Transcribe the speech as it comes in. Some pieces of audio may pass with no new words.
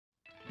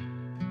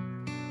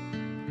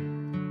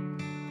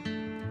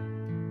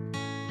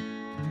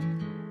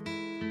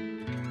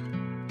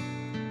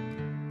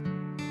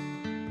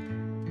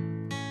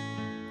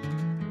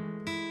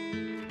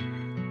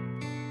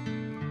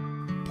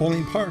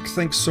Pauline Park,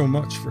 thanks so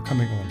much for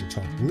coming on to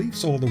Talk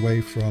Beliefs all the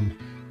way from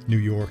New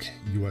York,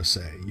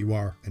 USA. You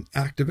are an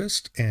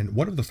activist and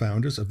one of the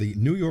founders of the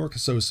New York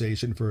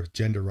Association for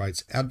Gender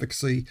Rights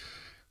Advocacy,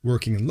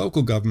 working in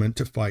local government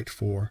to fight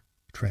for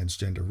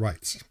transgender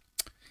rights.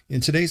 In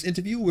today's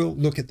interview, we'll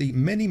look at the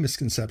many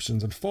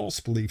misconceptions and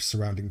false beliefs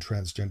surrounding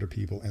transgender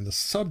people and the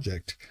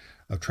subject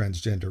of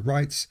transgender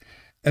rights,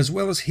 as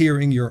well as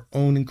hearing your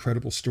own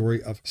incredible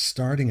story of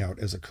starting out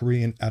as a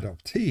Korean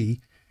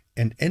adoptee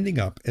and ending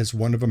up as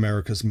one of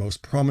America's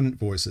most prominent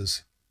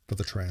voices for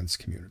the trans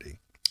community.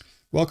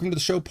 Welcome to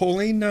the show,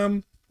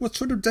 Pauline. What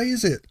sort of day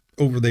is it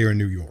over there in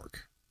New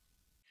York?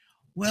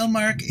 Well,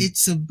 Mark,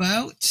 it's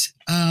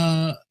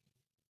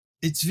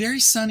very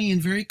sunny and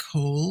very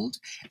cold,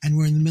 and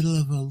we're in the middle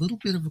of a little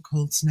bit of a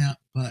cold snap,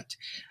 but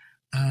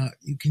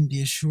you can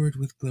be assured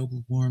with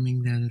global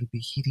warming that it'll be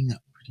heating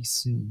up pretty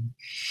soon.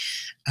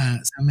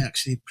 So I'm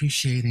actually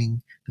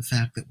appreciating the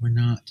fact that we're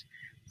not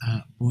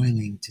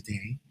boiling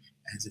today,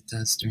 as it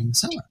does during the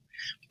summer.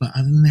 But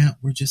other than that,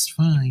 we're just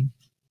fine.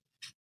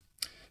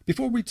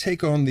 Before we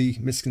take on the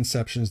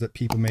misconceptions that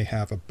people may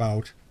have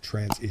about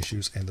trans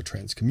issues and the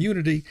trans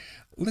community,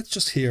 let's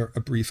just hear a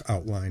brief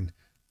outline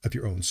of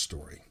your own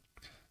story.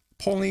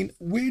 Pauline,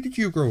 where did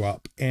you grow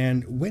up,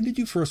 and when did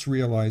you first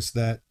realize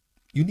that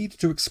you needed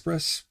to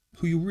express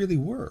who you really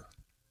were?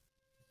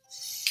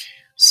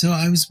 So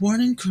I was born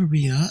in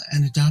Korea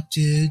and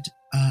adopted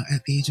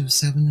at the age of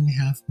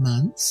 7.5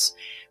 months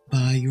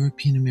by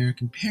European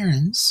American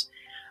parents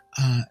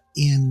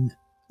in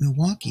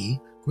Milwaukee.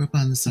 Grew up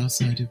on the south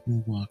side of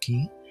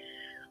Milwaukee.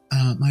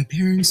 My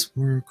parents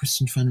were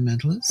Christian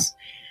fundamentalists,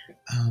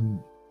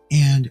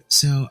 and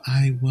so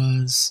I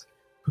was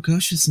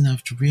precocious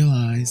enough to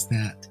realize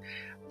that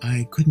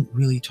I couldn't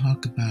really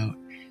talk about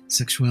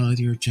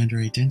sexuality or gender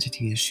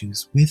identity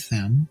issues with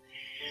them.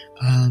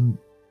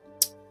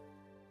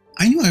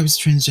 I knew I was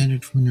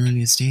transgendered from an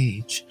earliest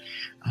age.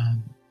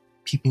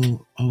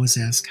 People always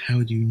ask,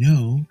 how do you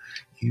know?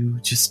 You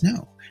just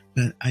know.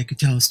 But I could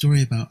tell a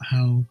story about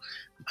how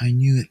I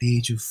knew at the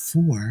age of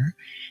 4,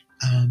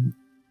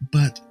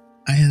 but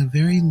I had a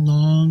very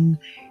long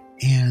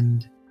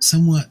and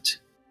somewhat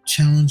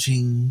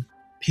challenging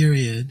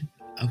period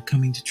of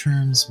coming to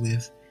terms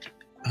with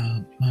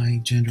my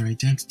gender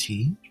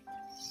identity.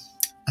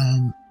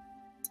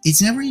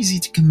 It's never easy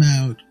to come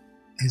out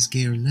as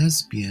gay or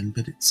lesbian,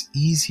 but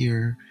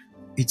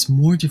it's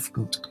more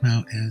difficult to come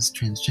out as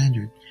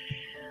transgendered.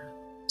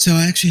 So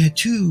I actually had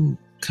 2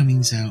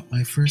 comings out.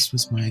 My first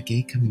was my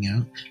gay coming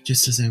out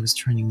just as I was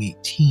turning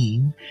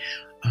 18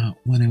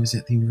 when I was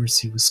at the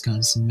University of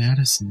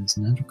Wisconsin-Madison as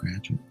an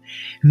undergraduate.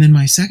 And then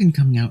my second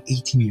coming out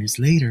 18 years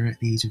later at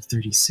the age of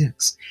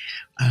 36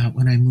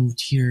 when I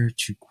moved here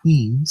to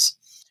Queens,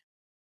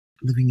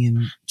 living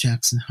in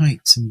Jackson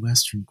Heights in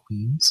Western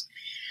Queens.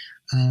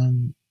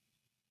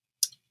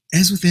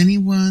 As with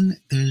anyone,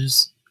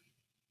 there's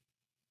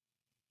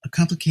a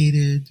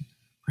complicated,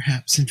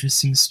 perhaps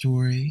interesting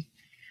story.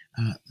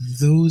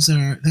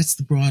 That's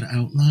the broad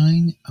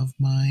outline of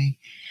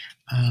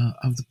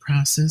of the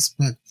process,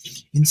 but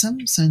in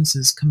some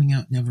senses, coming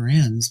out never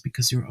ends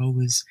because you're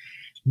always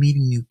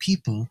meeting new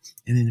people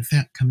and in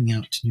effect coming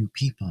out to new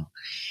people.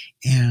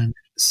 And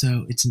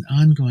so it's an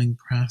ongoing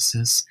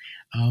process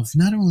of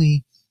not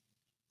only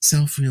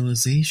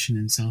self-realization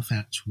and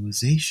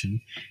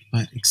self-actualization,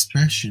 but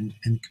expression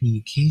and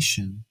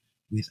communication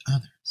with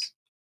others.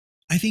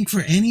 I think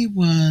for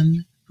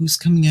anyone who's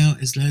coming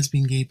out as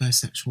lesbian, gay,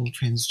 bisexual,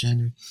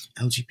 transgender,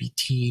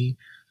 LGBT,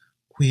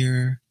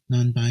 queer,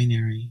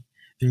 non-binary,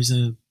 there's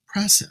a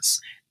process,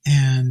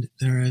 and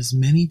there are as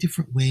many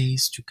different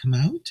ways to come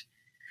out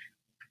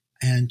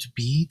and to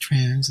be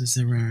trans as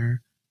there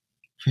are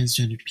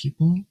transgendered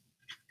people.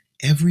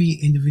 Every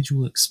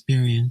individual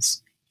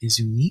experience is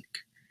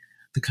unique.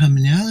 The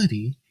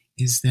commonality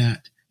is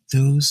that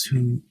those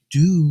who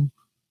do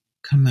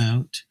come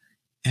out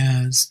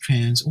as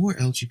trans or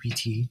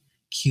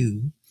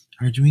LGBTQ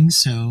are doing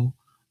so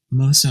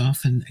most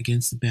often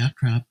against the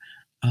backdrop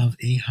of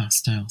a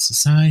hostile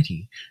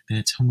society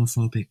that's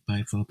homophobic,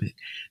 biphobic,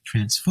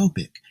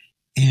 transphobic.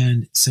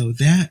 And so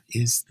that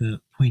is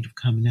the point of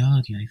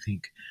commonality, I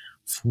think,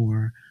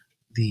 for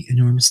the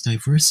enormous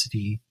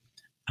diversity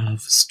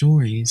of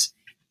stories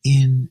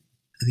in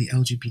the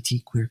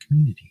LGBT queer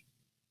community.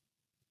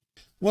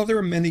 Well, there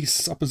are many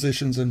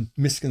suppositions and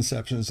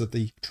misconceptions that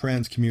the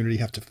trans community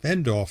have to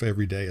fend off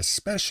every day,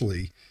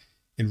 especially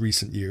in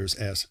recent years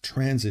as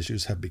trans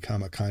issues have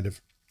become a kind of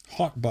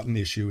hot button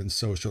issue in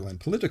social and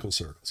political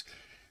circles.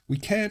 We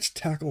can't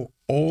tackle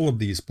all of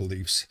these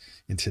beliefs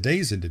in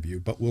today's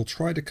interview, but we'll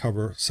try to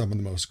cover some of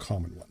the most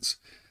common ones.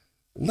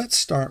 Let's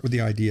start with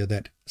the idea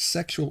that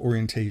sexual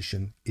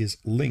orientation is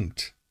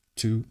linked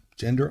to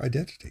gender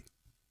identity.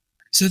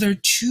 So there are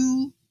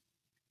 2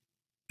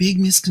 big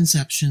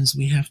misconceptions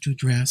we have to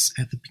address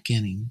at the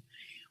beginning.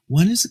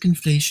 One is the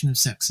conflation of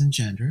sex and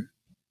gender.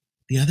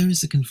 The other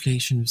is the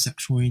conflation of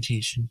sexual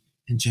orientation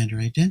and gender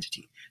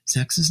identity.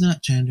 Sex is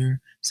not gender.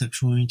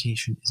 Sexual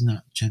orientation is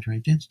not gender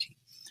identity.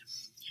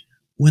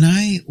 When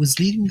I was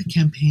leading the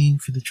campaign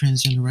for the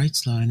transgender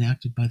rights law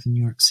enacted by the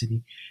New York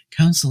City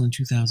Council in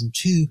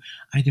 2002,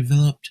 I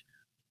developed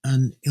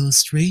an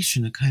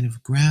illustration, a kind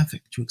of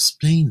graphic to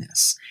explain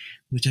this,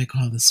 which I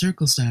call the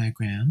circles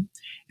diagram.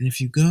 And if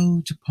you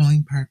go to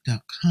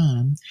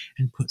paulinepark.com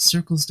and put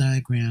circles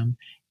diagram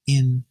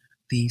in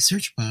the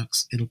search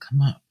box, it'll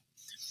come up.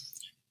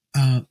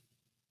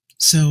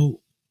 So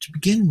to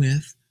begin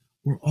with,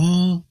 we're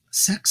all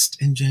sexed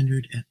and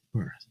gendered at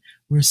birth.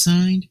 We're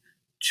assigned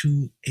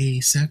to a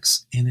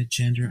sex and a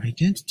gender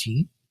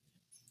identity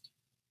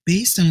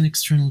based on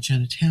external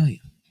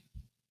genitalia.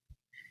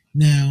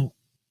 Now,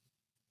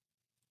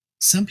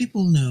 some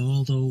people know,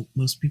 although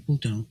most people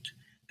don't,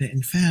 that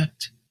in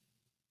fact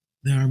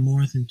there are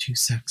more than two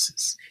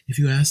sexes. If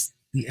you ask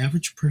the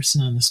average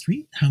person on the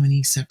street how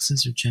many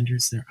sexes or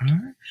genders there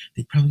are,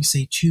 they'd probably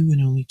say two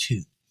and only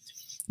two.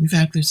 In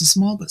fact, there's a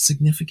small but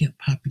significant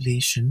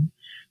population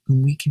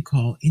whom we can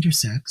call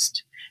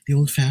intersexed. The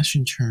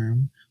old-fashioned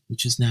term,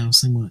 which is now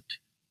somewhat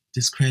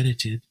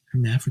discredited,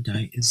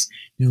 hermaphrodite, is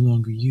no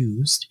longer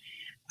used.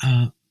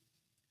 The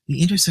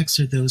intersex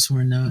are those who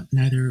are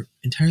neither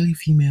entirely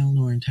female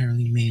nor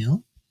entirely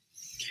male.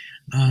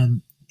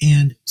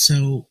 And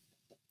so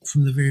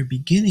from the very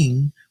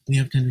beginning, we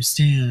have to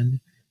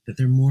understand that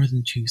there are more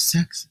than two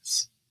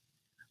sexes.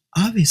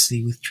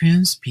 Obviously, with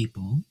trans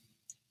people,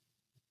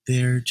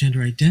 their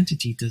gender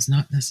identity does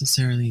not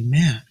necessarily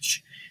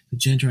match the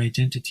gender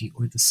identity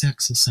or the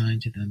sex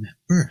assigned to them at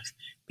birth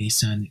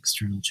based on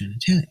external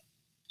genitalia.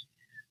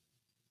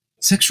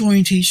 Sexual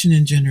orientation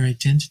and gender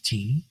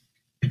identity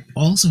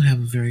also have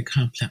a very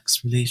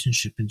complex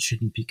relationship and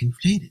shouldn't be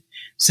conflated.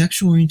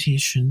 Sexual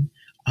orientation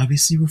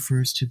obviously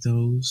refers to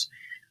those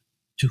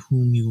to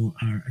whom you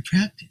are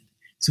attracted.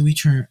 So we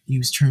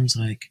use terms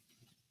like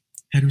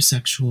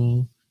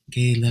heterosexual,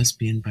 gay,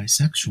 lesbian,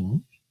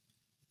 bisexual.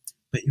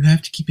 But you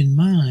have to keep in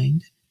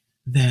mind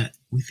that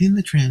within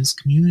the trans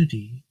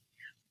community,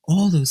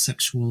 all those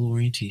sexual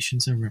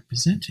orientations are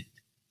represented.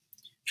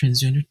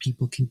 Transgendered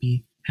people can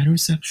be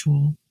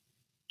heterosexual,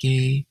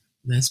 gay,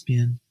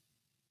 lesbian,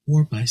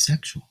 or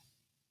bisexual.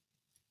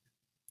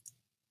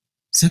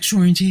 Sexual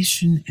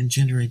orientation and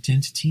gender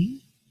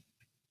identity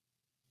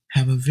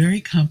have a very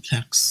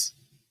complex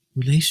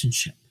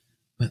relationship,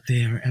 but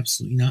they are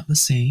absolutely not the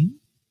same.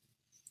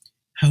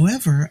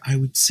 However, I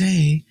would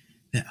say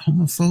that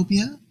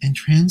homophobia and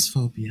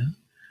transphobia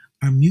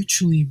are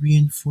mutually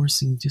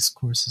reinforcing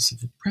discourses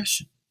of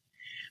oppression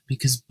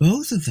because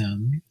both of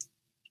them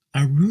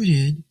are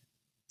rooted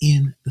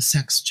in the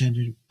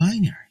sex-gender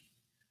binary,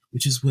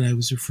 which is what I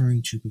was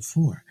referring to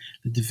before,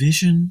 the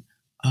division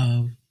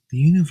of the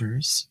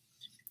universe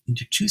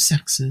into two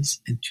sexes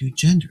and two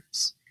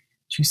genders.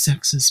 Two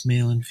sexes,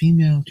 male and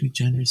female, two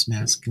genders,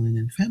 masculine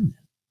and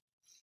feminine.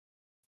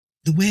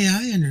 The way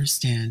I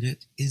understand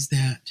it is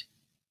that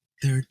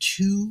there are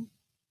two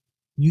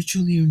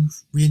mutually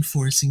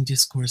reinforcing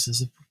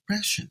discourses of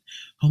oppression,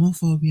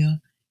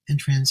 homophobia and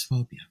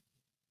transphobia.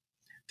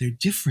 They're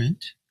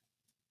different,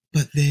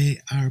 but they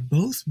are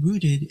both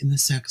rooted in the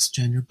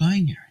sex-gender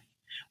binary,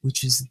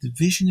 which is the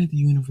division of the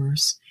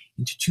universe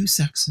into two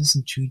sexes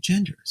and two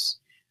genders,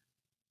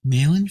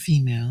 male and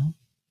female,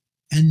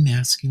 and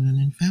masculine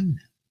and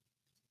feminine.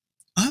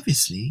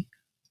 Obviously,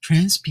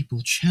 trans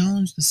people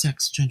challenge the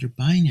sex-gender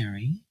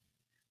binary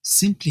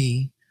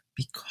simply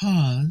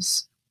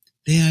because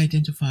they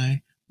identify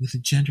with a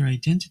gender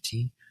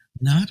identity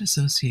not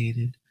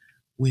associated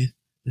with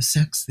the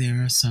sex they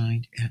are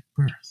assigned at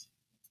birth.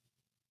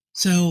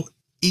 So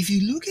if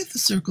you look at the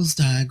circles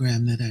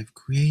diagram that I've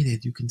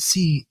created, you can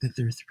see that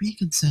there are three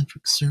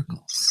concentric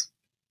circles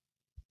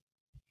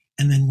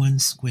and then one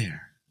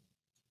square.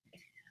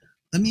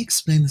 Let me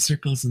explain the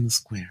circles and the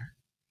square.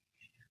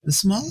 The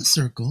smallest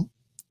circle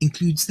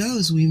includes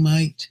those we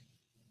might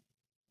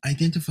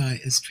identify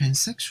as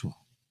transsexual.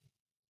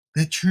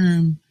 That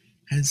term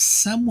has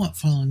somewhat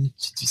fallen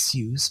into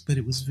disuse, but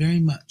it was very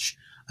much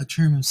a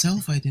term of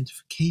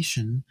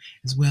self-identification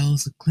as well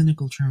as a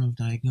clinical term of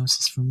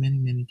diagnosis for many,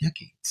 many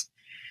decades.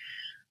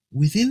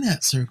 Within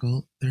that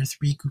circle, there are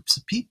three groups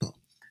of people.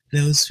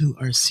 Those who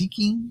are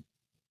seeking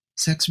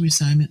sex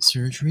reassignment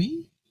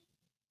surgery,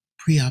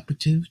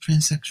 preoperative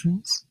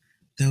transsexuals,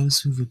 those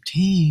who've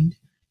obtained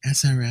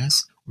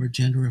SRS or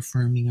gender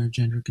affirming or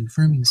gender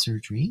confirming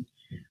surgery,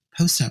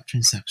 post-op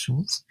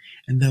transsexuals,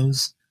 and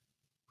those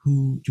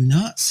who do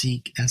not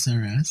seek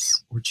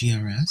SRS or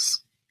GRS,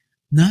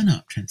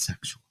 non-op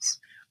transsexuals.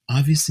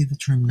 Obviously, the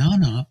term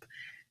non-op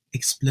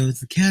explodes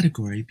the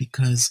category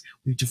because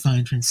we've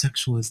defined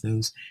transsexual as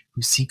those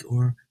who seek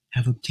or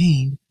have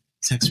obtained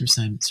sex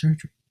reassignment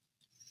surgery.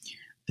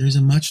 There's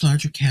a much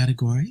larger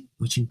category,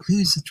 which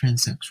includes the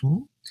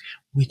transsexual,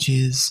 which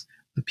is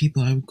the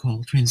people I would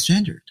call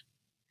transgendered.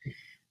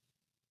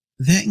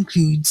 That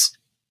includes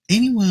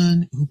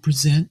anyone who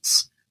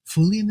presents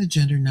fully in the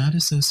gender not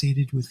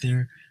associated with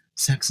their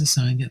sex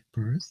assigned at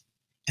birth,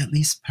 at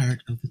least part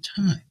of the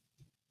time.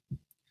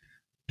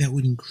 That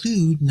would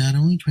include not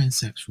only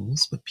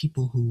transsexuals, but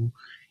people who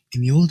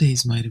in the old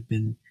days might have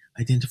been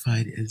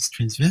identified as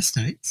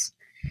transvestites,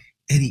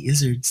 Eddie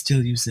Izzard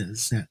still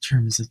uses that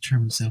term as a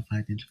term of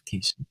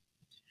self-identification.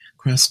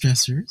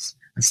 Cross-dressers,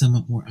 a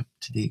somewhat more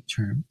up-to-date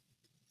term.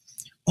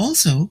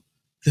 Also,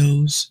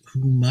 those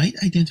who might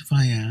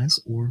identify as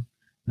or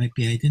might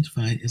be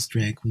identified as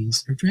drag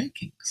queens or drag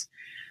kings.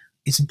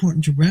 It's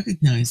important to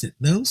recognize that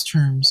those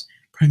terms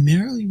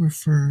primarily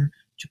refer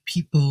to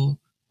people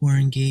who are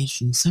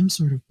engaged in some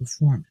sort of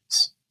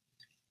performance,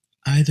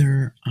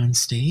 either on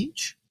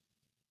stage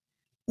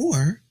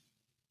or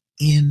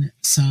in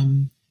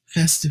some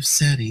festive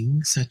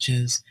setting, such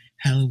as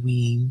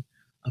Halloween,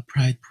 a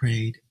pride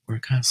parade, or a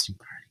costume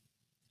party.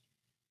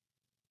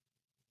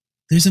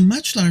 There's a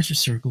much larger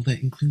circle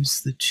that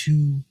includes the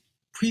two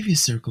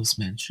previous circles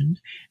mentioned,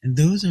 and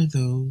those are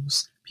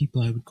those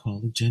people I would call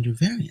the gender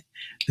variant.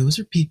 Those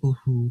are people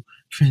who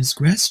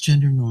transgress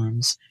gender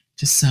norms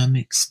to some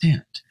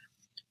extent.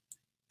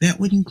 That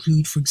would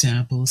include, for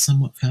example,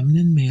 somewhat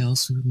feminine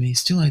males who may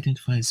still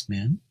identify as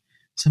men,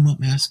 somewhat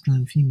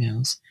masculine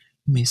females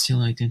who may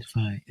still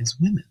identify as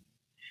women.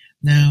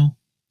 Now,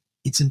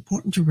 it's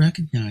important to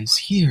recognize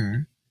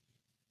here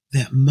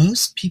that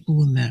most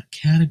people in that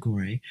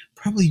category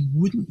probably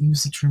wouldn't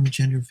use the term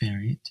gender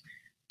variant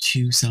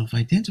to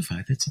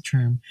self-identify. That's a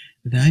term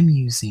that I'm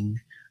using,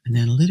 an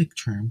analytic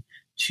term,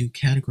 to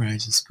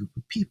categorize this group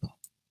of people.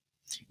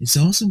 It's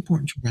also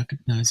important to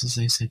recognize, as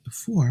I said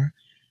before,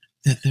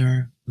 that there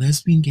are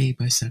lesbian, gay,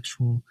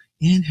 bisexual,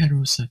 and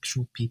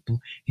heterosexual people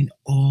in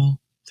all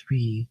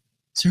three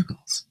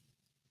circles.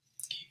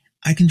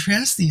 I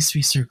contrast these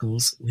three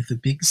circles with the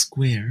big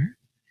square,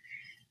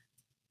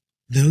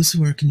 those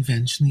who are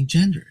conventionally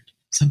gendered.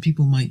 Some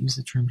people might use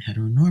the term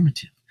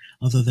heteronormative,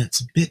 although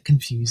that's a bit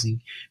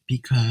confusing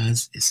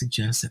because it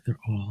suggests that they're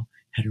all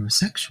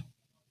heterosexual.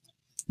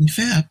 In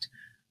fact,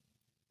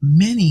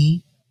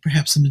 many,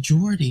 perhaps a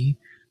majority,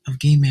 of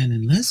gay men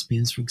and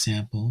lesbians, for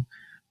example,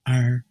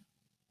 are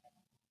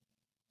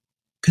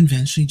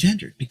conventionally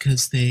gendered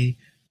because they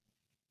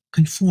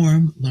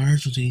conform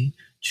largely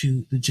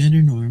to the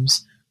gender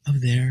norms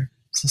of their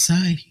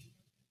society.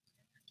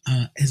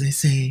 As I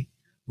say,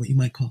 what you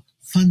might call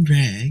fun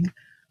drag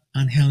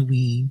on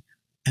Halloween,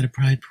 at a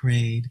pride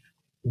parade,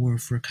 or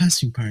for a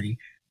costume party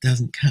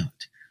doesn't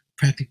count.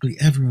 Practically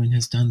everyone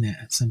has done that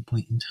at some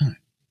point in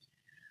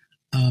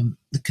time.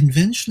 The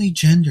conventionally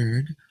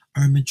gendered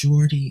are a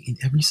majority in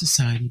every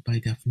society by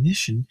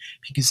definition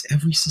because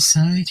every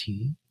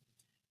society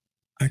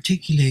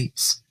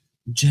articulates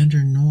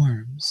gender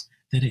norms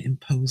that it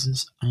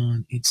imposes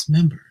on its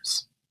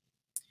members.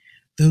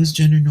 Those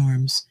gender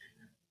norms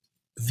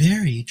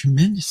vary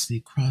tremendously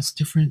across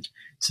different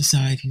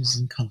societies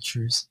and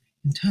cultures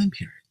and time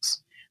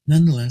periods.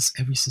 Nonetheless,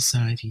 every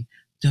society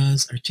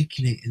does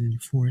articulate and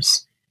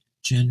enforce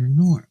gender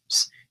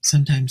norms,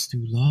 sometimes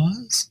through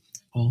laws,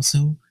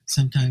 also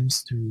sometimes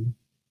through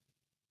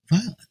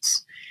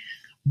violence.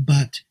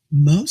 But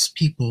most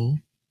people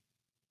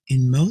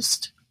in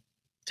most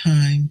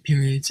time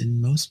periods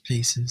in most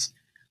places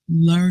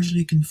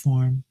largely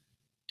conform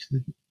to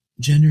the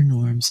gender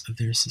norms of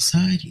their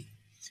society.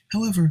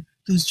 However,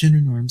 those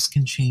gender norms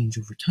can change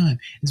over time,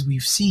 as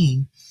we've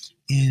seen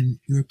in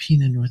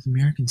European and North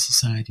American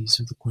societies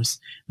over the course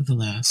of the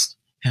last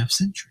half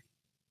century.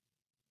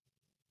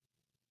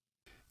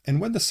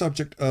 And when the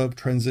subject of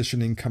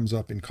transitioning comes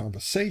up in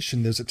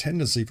conversation, there's a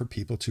tendency for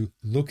people to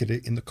look at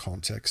it in the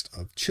context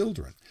of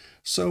children.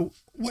 So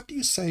what do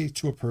you say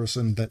to a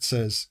person that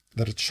says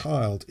that a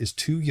child is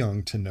too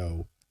young to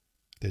know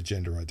their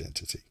gender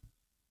identity?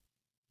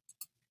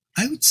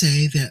 I would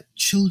say that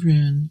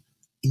children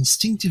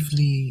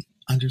instinctively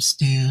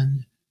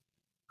understand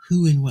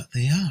who and what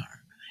they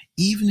are,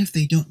 even if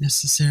they don't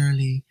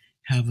necessarily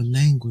have a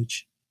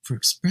language for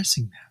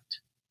expressing that,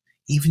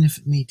 even if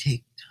it may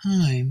take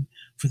time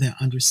for that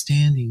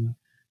understanding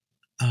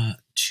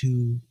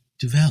to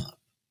develop.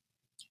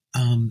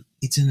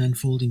 It's an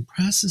unfolding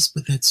process,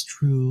 but that's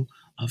true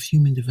of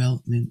human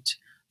development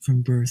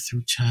from birth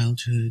through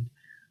childhood,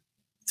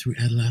 through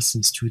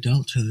adolescence to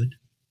adulthood,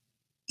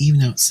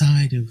 even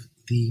outside of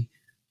the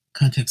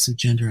context of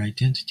gender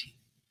identity.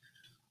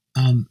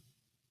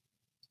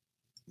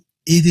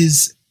 It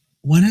is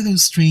one of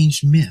those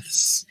strange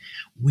myths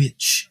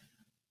which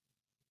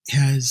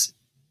has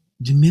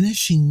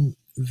diminishing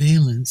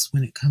valence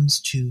when it comes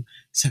to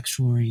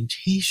sexual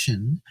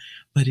orientation,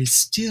 but is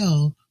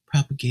still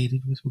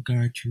propagated with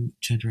regard to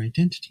gender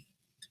identity.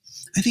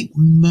 I think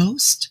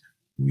most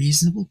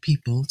reasonable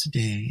people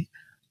today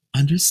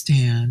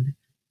understand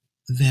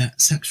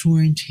that sexual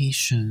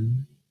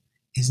orientation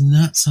is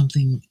not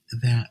something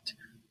that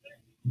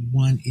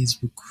one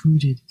is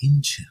recruited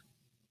into.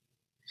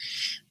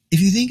 If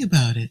you think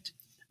about it,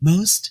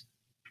 most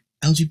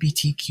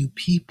LGBTQ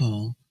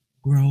people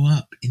grow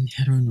up in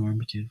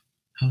heteronormative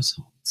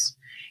households.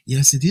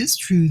 Yes, it is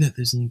true that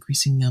there's an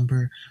increasing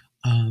number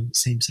of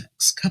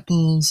same-sex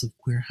couples, of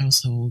queer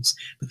households,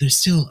 but there's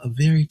still a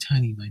very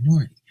tiny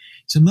minority.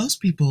 So most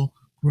people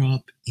grow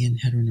up in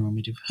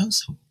heteronormative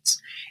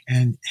households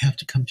and have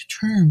to come to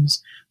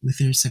terms with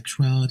their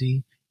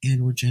sexuality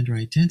and or gender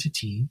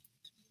identity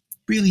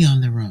really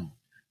on their own,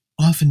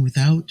 often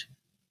without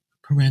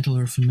parental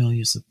or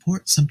familial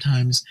support,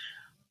 sometimes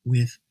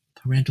with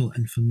parental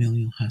and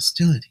familial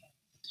hostility.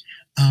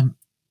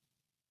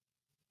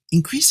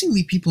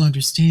 Increasingly, people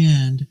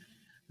understand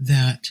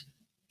that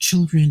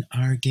children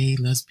are gay,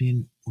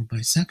 lesbian, or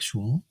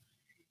bisexual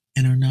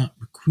and are not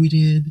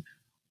recruited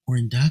or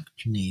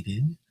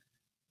indoctrinated.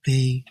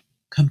 They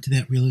come to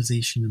that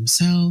realization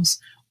themselves,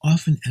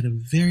 often at a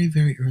very,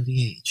 very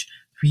early age,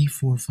 3,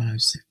 4,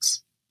 5,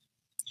 6.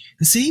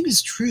 The same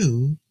is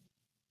true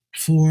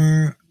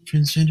for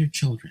transgender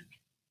children.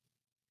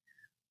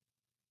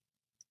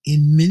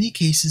 In many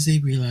cases, they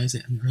realize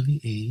at an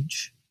early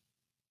age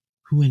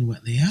who and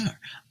what they are.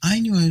 I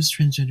knew I was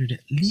transgendered at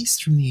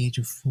least from the age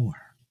of 4.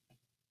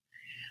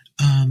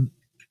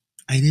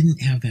 I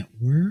didn't have that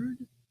word.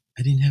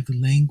 I didn't have the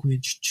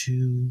language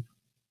to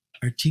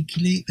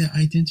articulate that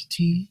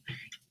identity.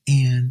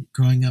 And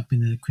growing up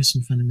in a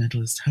Christian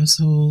fundamentalist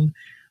household,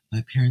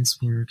 my parents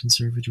were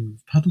conservative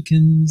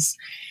Republicans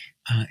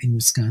in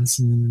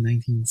Wisconsin in the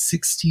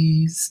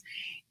 1960s.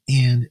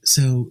 And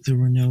so there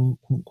were no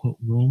quote-unquote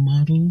role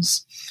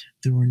models.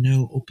 There were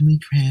no openly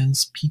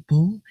trans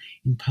people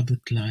in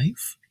public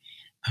life.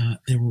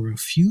 There were a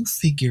few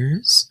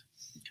figures.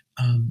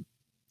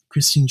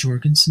 Christine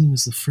Jorgensen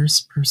was the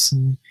first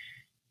person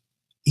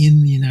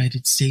in the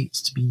United States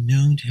to be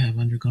known to have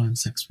undergone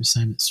sex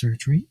reassignment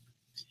surgery.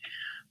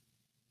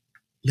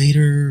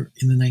 Later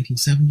in the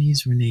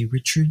 1970s, Renee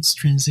Richards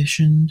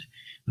transitioned,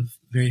 a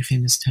very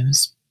famous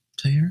tennis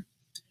player.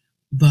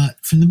 But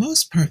for the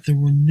most part, there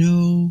were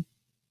no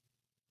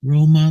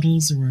role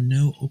models. There were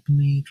no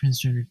openly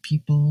transgendered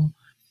people.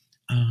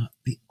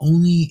 The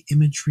only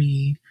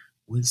imagery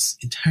was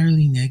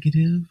entirely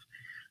negative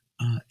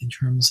in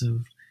terms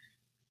of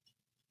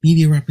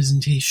media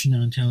representation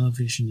on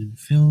television and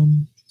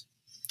film.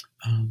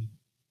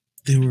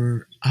 There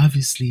were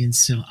obviously and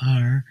still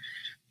are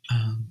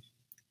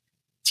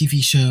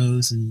TV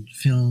shows and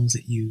films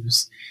that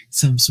use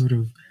some sort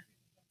of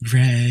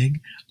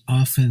drag,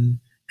 often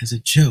as a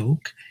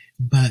joke,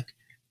 but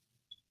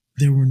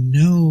there were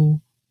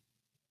no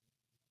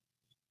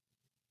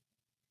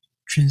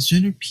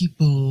transgender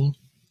people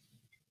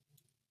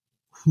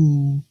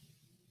who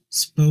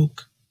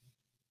spoke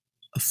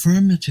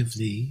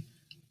affirmatively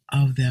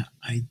of that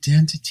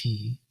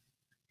identity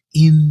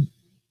in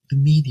the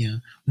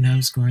media when I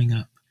was growing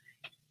up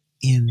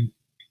in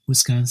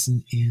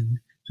Wisconsin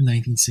in the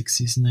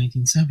 1960s and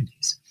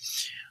 1970s.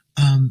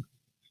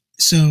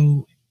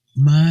 So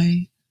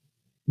my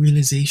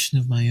realization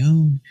of my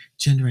own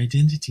gender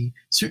identity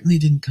certainly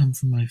didn't come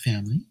from my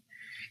family,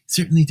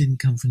 certainly didn't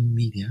come from the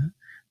media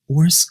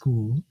or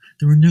school.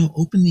 There were no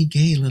openly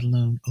gay, let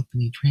alone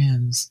openly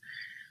trans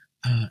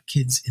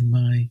kids in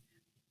my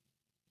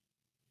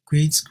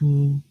grade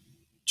school,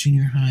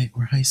 junior high,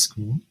 or high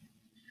school.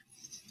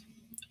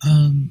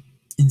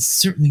 And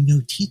certainly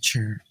no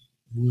teacher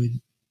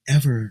would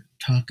ever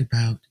talk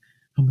about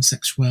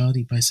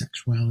homosexuality,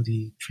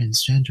 bisexuality,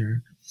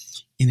 transgender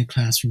in a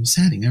classroom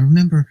setting. I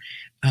remember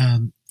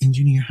in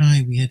junior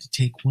high, we had to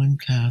take one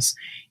class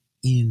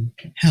in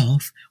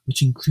health,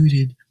 which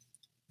included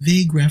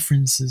vague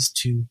references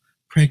to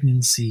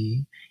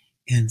pregnancy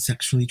and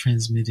sexually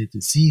transmitted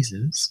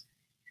diseases,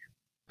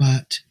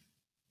 but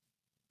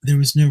there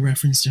was no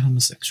reference to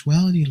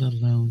homosexuality, let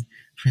alone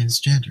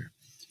transgender.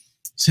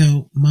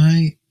 So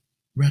my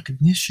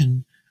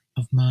recognition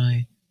of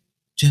my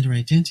gender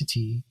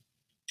identity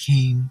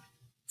came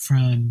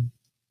from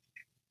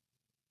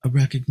a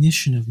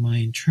recognition of my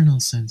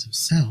internal sense of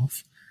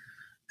self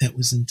that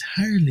was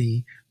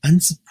entirely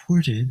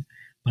unsupported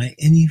by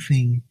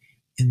anything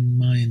in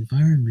my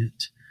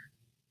environment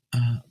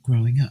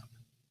growing up.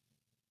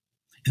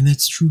 And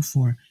that's true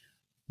for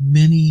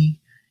many,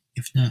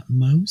 if not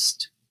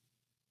most,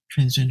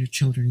 transgender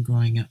children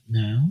growing up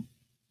now.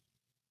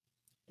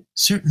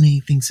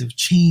 Certainly things have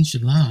changed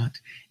a lot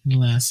in the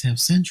last half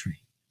century.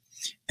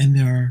 And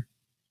there are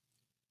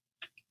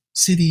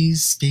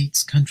cities,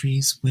 states,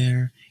 countries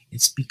where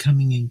it's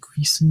becoming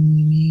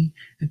increasingly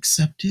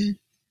accepted,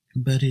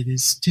 but it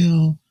is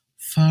still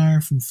far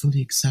from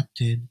fully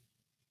accepted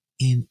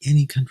in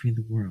any country in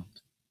the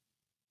world.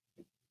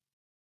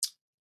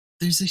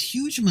 There's a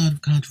huge amount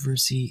of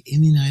controversy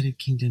in the United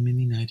Kingdom, in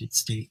the United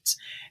States,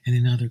 and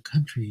in other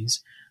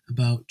countries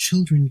about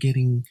children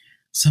getting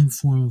some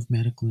form of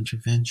medical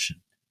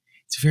intervention.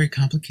 It's a very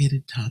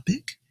complicated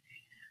topic,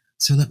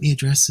 so let me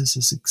address this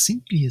as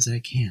succinctly as I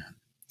can.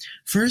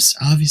 First,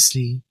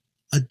 obviously,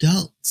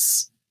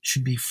 adults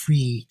should be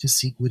free to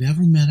seek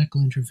whatever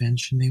medical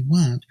intervention they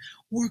want,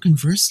 or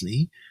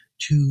conversely,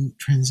 to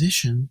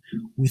transition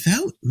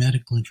without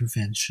medical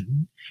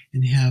intervention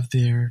and have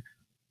their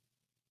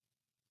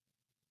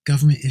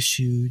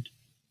government-issued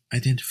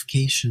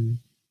identification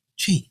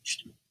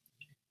changed.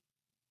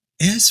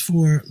 As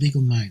for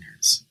legal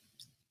minors,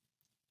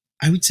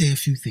 I would say a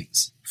few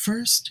things.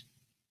 First,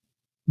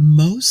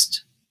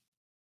 most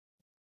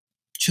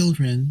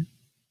children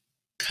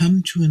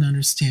come to an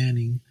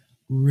understanding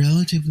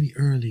relatively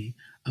early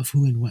of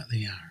who and what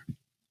they are.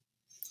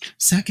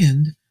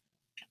 Second,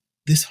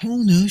 this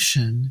whole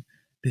notion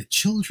that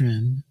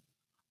children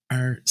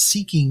are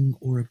seeking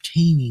or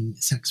obtaining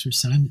sex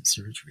reassignment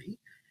surgery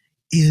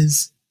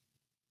is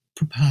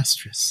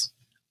preposterous.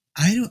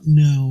 I don't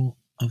know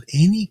of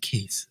any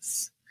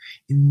cases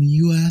in the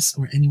US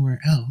or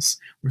anywhere else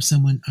where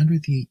someone under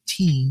the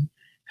 18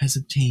 has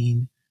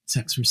obtained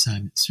sex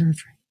reassignment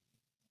surgery.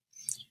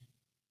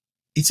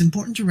 It's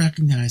important to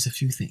recognize a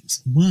few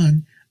things.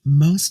 One,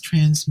 most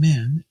trans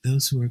men,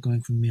 those who are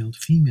going from male to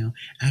female,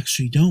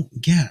 actually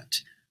don't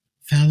get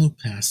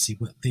phalloplasty,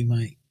 what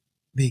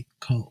they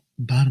call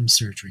bottom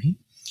surgery.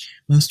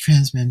 Most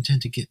trans men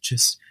tend to get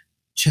just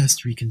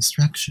chest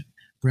reconstruction,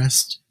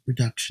 breast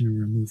reduction and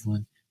removal,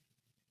 and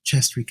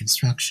chest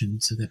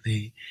reconstruction so that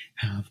they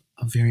have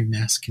a very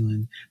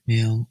masculine,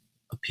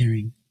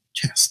 male-appearing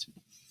chest.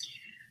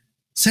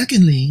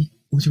 Secondly,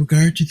 with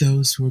regard to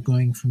those who are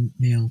going from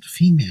male to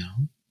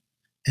female,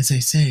 as I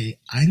say,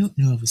 I don't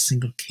know of a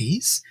single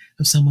case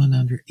of someone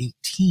under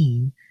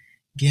 18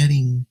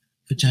 getting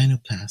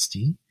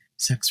vaginoplasty,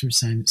 sex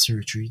reassignment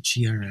surgery,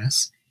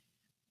 GRS,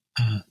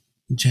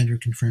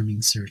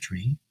 gender-confirming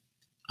surgery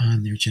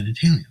on their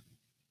genitalia.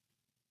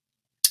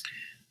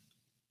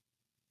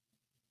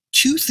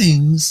 Two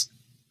things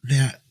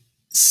that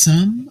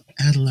some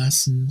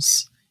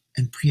adolescents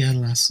and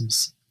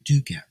pre-adolescents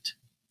do get.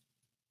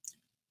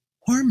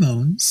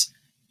 Hormones,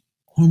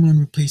 hormone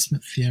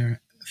replacement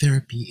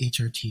therapy,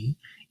 HRT,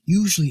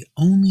 usually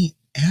only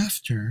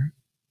after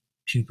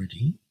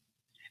puberty,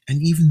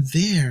 and even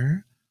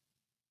there,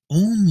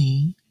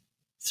 only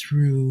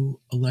through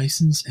a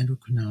licensed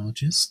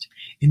endocrinologist,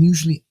 and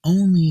usually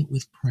only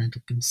with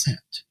parental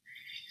consent.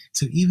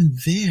 So even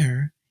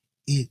there,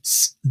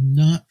 it's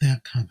not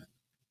that common.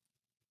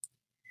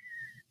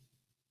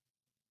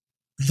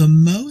 The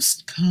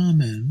most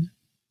common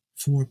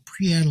for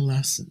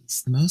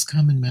pre-adolescents, the most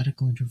common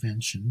medical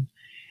intervention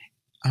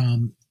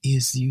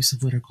is the use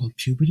of what are called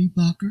puberty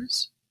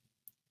blockers.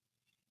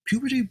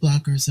 Puberty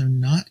blockers are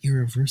not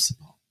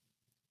irreversible.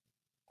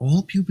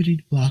 All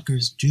puberty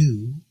blockers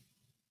do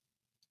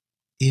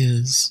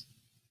is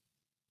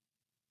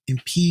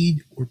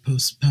impede or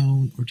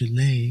postpone or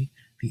delay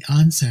the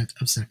onset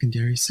of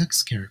secondary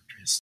sex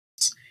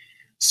characteristics,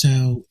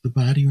 so the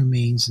body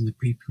remains in the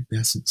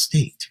prepubescent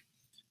state.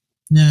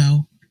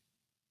 Now,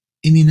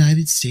 in the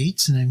United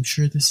States, and I'm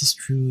sure this is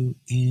true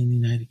in the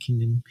United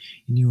Kingdom,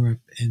 in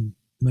Europe, and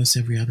most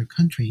every other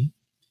country,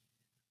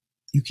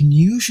 you can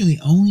usually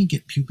only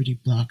get puberty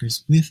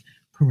blockers with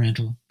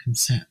parental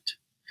consent.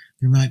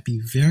 There might be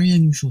very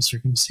unusual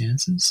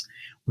circumstances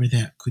where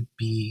that could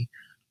be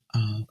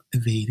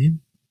evaded.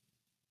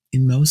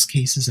 In most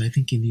cases, I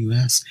think in the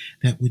US,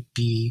 that would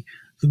be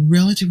the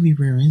relatively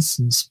rare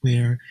instance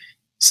where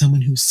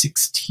someone who's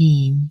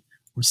 16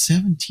 or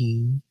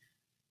 17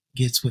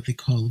 gets what they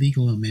call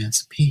legal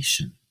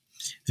emancipation.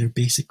 They're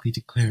basically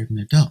declared an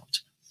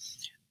adult.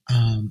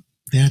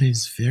 That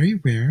is very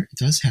rare. It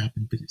does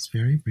happen, but it's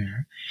very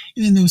rare.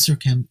 And in those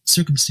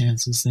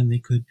circumstances, then they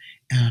could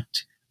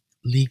act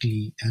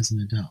legally as an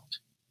adult.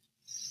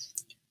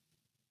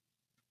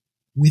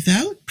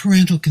 Without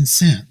parental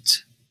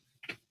consent,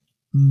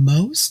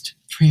 most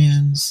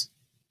trans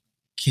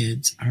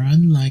kids are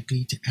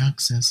unlikely to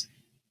access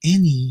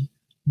any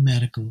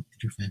medical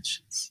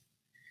interventions.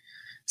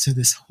 So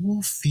this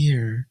whole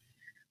fear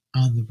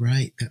on the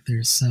right that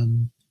there's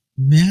some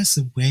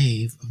massive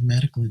wave of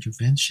medical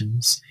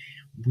interventions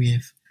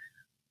with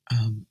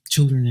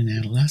children and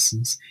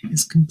adolescents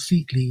is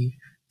completely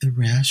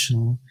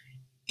irrational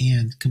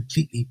and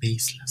completely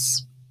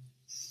baseless.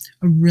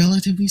 A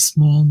relatively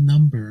small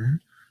number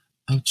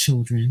of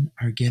children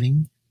are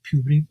getting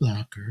puberty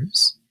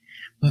blockers,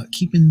 but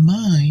keep in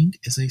mind,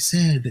 as I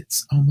said,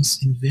 it's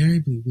almost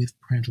invariably with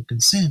parental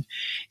consent,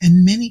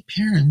 and many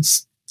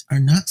parents are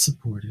not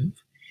supportive.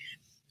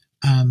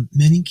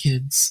 Many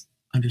kids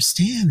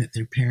understand that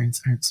their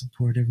parents aren't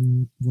supportive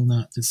and will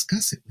not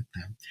discuss it with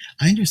them.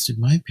 I understood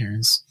my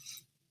parents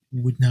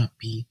would not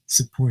be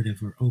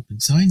supportive or open,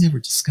 so I never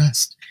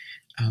discussed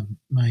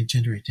my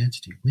gender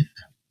identity with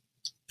them.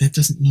 That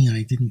doesn't mean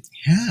I didn't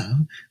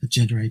have a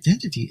gender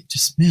identity. It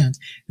just meant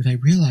that I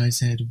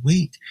realized I had to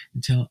wait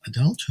until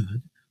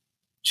adulthood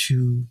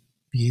to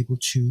be able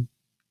to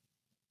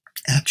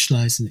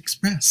actualize and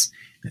express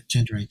that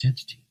gender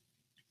identity.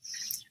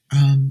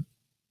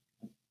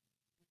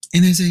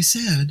 And as I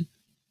said,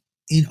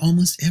 in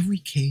almost every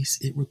case,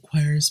 it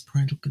requires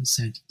parental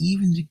consent,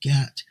 even to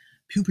get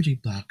puberty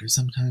blockers,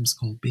 sometimes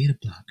called beta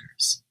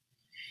blockers.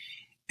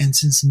 And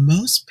since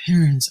most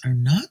parents are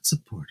not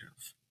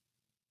supportive,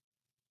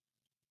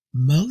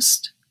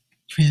 most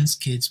trans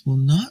kids will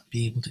not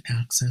be able to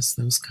access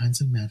those kinds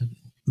of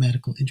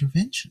medical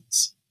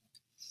interventions.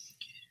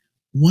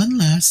 One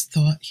last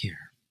thought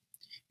here.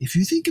 If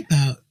you think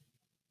about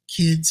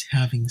kids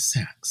having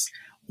sex,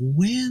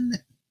 when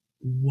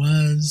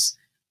was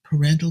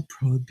parental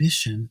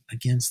prohibition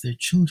against their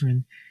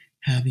children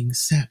having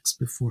sex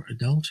before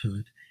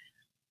adulthood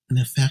an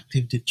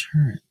effective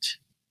deterrent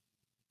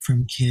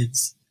from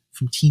kids,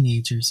 from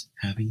teenagers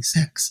having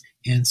sex?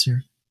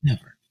 Answer,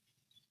 never.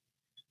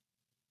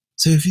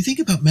 So if you think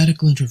about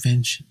medical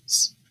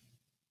interventions,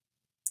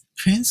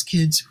 trans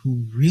kids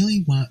who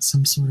really want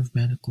some sort of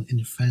medical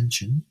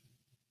intervention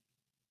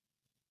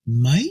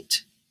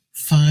might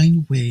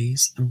find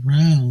ways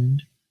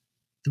around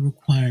the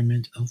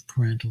requirement of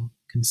parental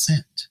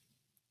consent.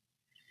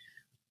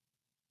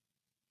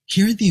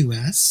 Here in the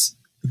US,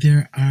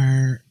 there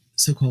are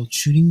so-called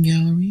shooting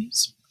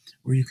galleries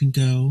where you can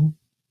go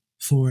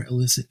for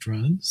illicit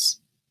drugs,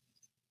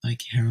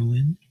 like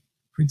heroin,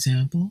 for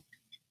example.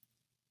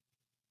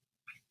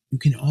 You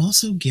can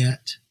also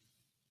get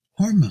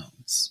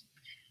hormones,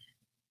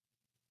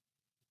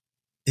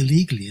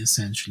 illegally,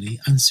 essentially,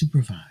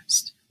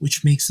 unsupervised,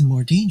 which makes them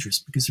more dangerous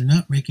because they're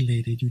not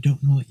regulated. You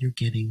don't know what you're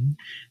getting.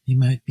 They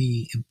might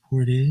be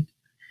imported.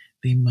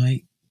 They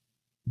might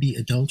be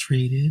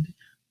adulterated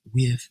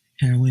with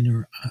heroin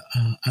or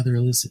other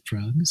illicit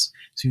drugs,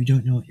 so you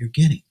don't know what you're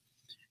getting.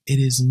 It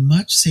is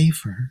much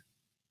safer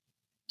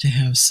to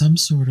have some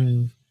sort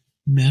of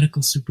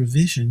medical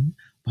supervision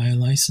by a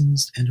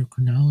licensed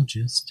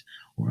endocrinologist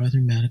or other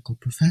medical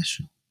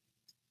professional.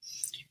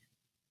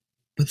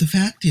 But the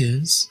fact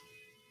is,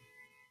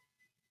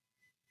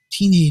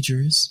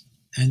 teenagers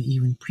and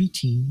even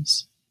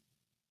preteens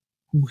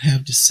who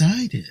have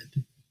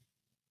decided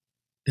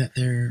that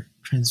they're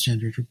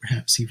transgendered or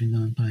perhaps even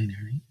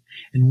non-binary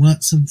and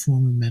want some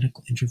form of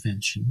medical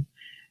intervention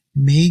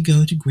may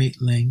go to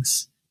great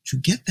lengths to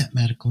get that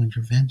medical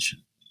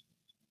intervention.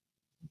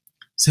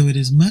 So it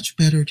is much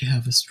better to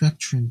have a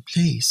structure in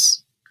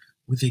place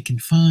where they can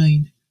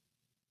find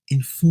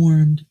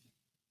informed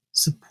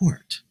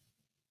support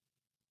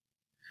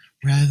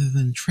rather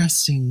than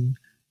trusting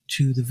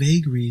to the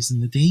vagaries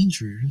and the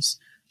dangers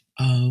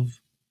of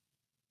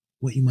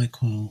what you might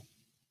call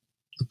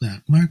the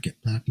black market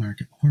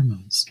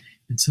hormones,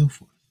 and so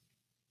forth.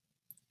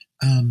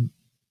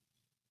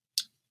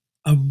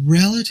 A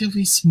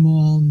relatively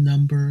small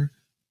number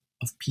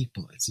of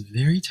people, it's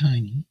very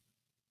tiny,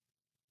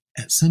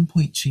 at some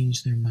point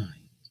change their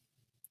mind.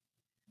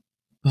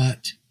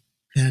 But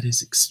that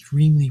is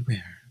extremely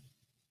rare.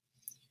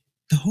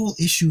 The whole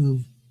issue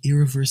of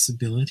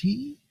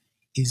irreversibility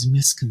is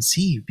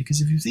misconceived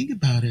because if you think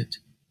about it,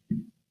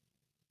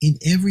 in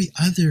every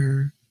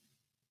other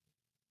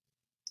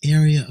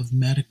area of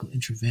medical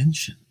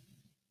intervention,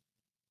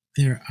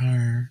 there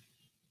are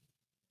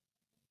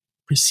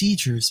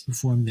procedures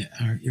performed that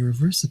are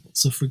irreversible.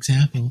 So, for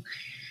example,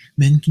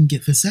 men can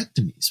get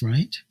vasectomies,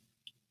 right?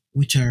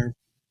 Which are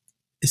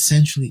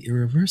essentially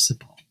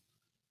irreversible.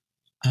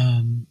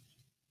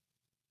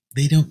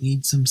 They don't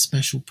need some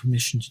special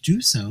permission to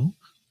do so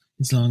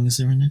as long as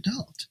they're an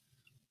adult.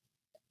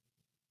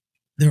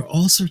 There are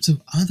all sorts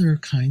of other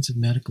kinds of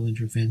medical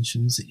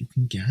interventions that you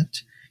can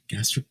get,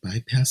 gastric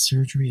bypass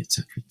surgery,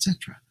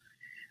 etc.,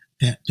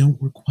 that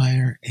don't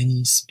require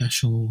any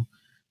special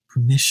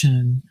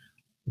permission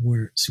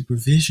or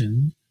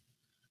supervision.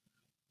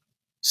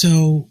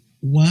 So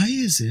why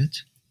is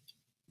it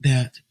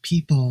that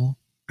people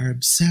are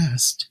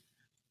obsessed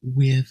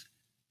with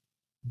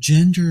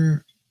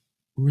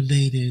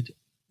gender-related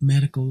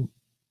medical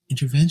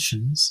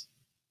interventions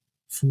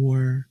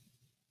for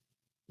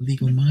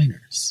legal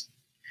minors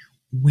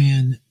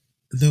when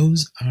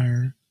those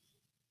are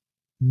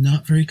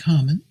not very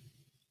common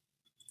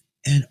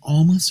and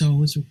almost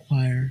always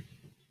require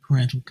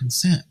parental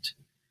consent,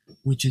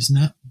 which is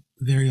not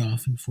very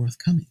often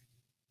forthcoming?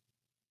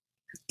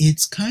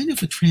 It's kind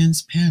of a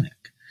trans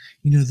panic.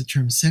 You know the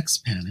term sex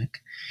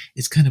panic.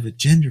 It's kind of a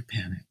gender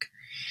panic.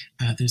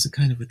 There's a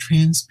kind of a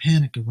trans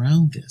panic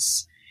around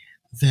this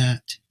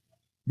that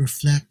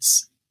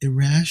reflects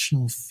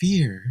irrational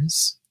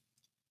fears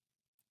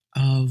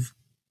of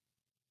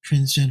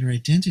transgender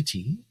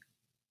identity.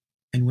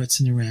 And what's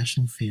an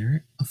irrational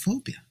fear? A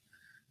phobia.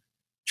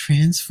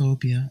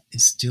 Transphobia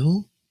is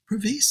still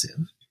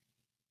pervasive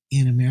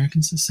in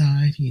American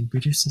society, in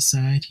British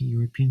society,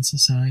 European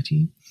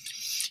society,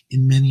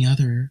 in many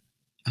other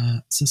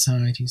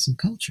societies and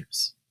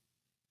cultures.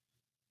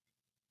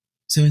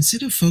 So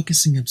instead of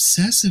focusing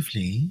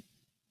obsessively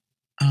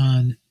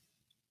on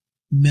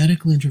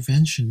medical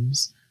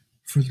interventions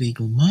for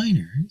legal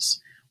minors,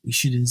 we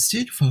should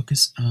instead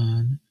focus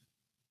on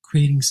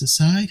creating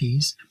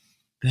societies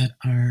that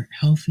are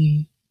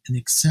healthy and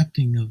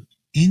accepting of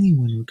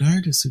anyone,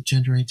 regardless of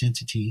gender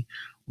identity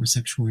or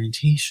sexual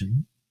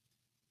orientation,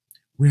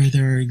 where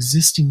there are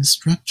existing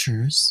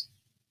structures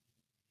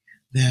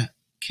that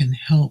can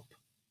help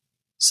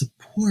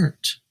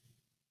support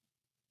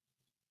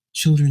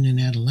children and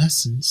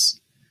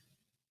adolescents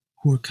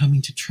who are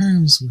coming to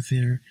terms with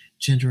their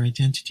gender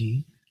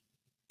identity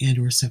and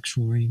or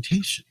sexual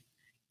orientation.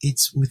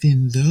 It's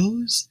within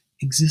those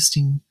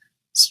existing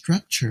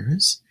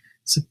structures,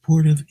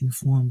 supportive,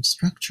 informed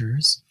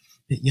structures,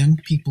 that young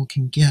people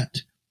can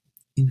get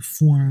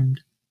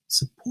informed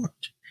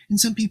support. And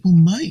some people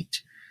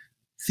might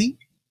think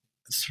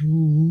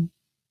through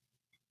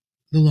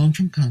the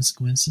long-term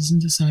consequences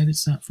and decide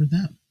it's not for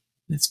them.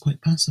 That's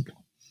quite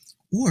possible.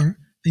 Or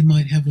they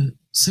might have a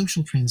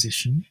social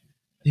transition.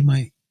 They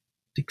might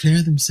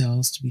declare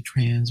themselves to be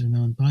trans or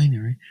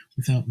non-binary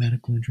without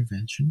medical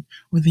intervention,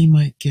 or they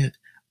might get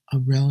a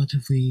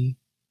relatively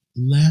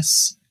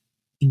less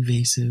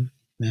invasive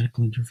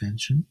medical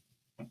intervention,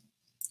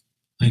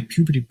 like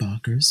puberty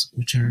blockers,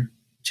 which are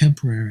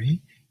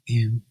temporary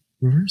and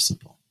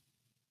reversible.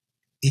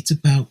 It's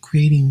about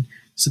creating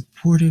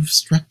supportive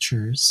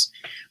structures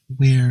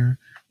where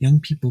young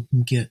people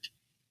can get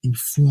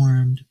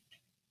informed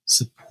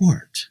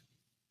support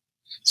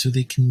so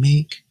they can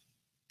make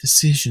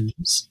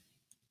decisions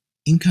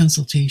in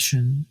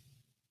consultation,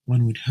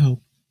 one would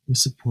hope, with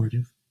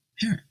supportive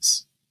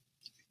parents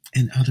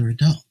and other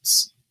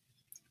adults,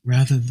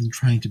 rather than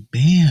trying to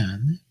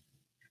ban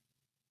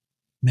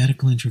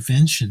medical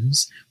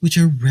interventions, which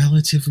are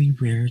relatively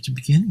rare to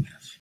begin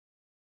with.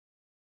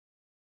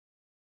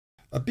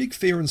 A big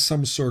fear in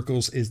some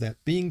circles is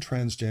that being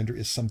transgender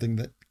is something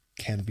that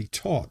can be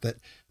taught, that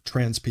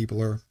trans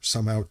people are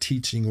somehow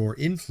teaching or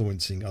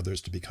influencing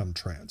others to become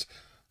trans.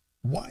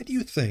 Why do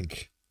you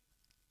think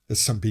that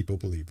some people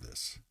believe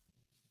this?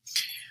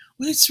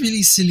 Well, it's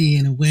really silly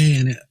in a way,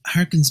 and it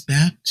harkens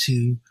back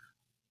to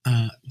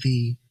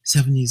the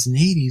 70s and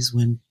 80s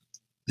when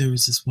there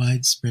was this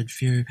widespread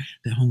fear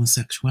that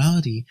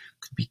homosexuality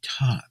could be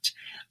taught.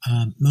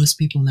 Most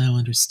people now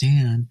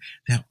understand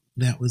that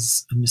that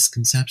was a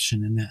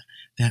misconception and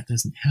that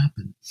doesn't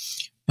happen.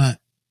 But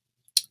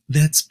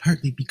that's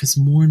partly because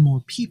more and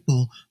more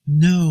people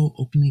know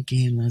openly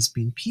gay and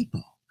lesbian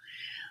people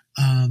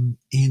and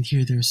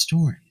hear their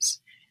stories.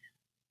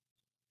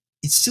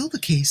 It's still the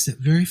case that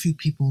very few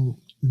people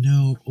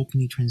know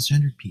openly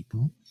transgendered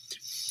people,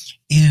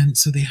 and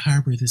so they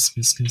harbor this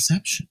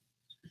misconception.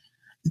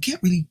 You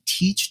can't really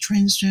teach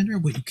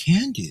transgender. What you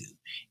can do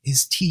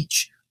is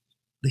teach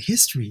the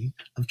history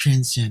of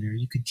transgender.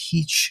 You could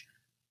teach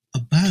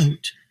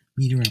about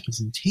media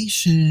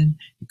representation.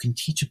 You can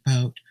teach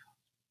about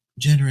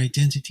gender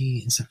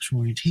identity and sexual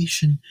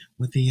orientation,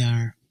 what they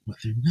are, what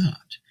they're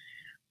not.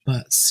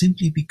 But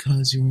simply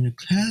because you're in a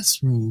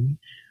classroom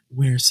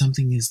where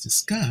something is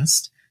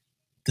discussed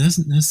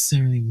doesn't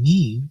necessarily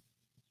mean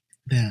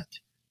that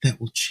that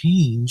will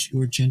change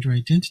your gender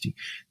identity.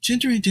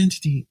 Gender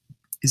identity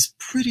is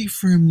pretty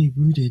firmly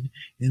rooted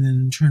in an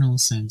internal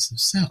sense of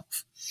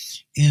self.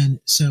 And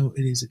so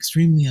it is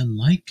extremely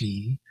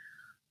unlikely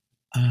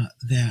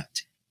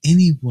that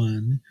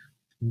anyone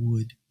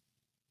would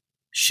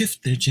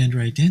shift their gender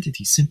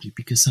identity simply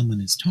because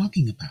someone is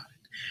talking about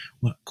it.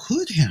 What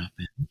could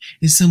happen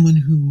is someone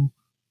who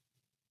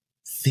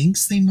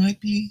thinks they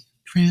might be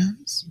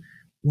trans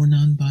or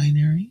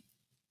non-binary,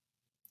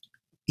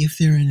 if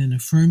they're in an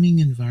affirming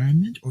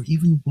environment or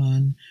even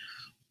one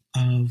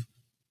of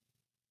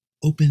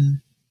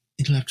open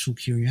intellectual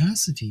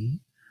curiosity,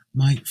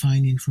 might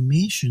find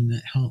information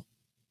that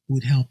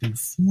would help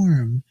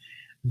inform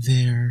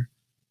their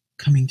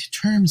coming to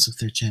terms with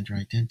their gender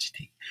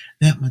identity.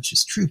 That much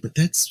is true, but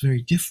that's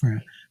very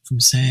different from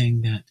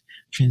saying that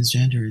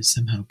transgender is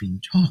somehow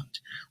being taught,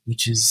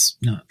 which is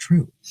not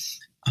true.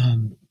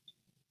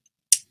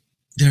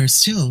 There are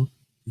still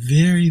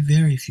very,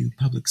 very few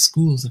public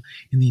schools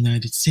in the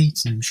United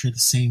States, and I'm sure the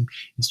same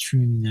is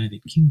true in the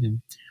United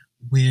Kingdom,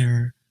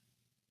 where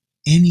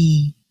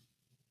any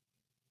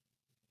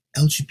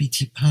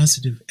LGBT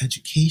positive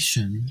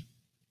education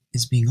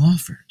is being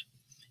offered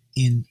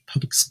in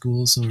public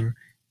schools, or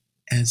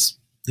as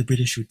the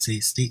British would say,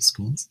 state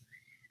schools.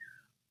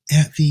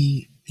 At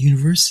the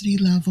university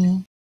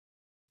level,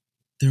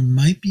 there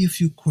might be a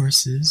few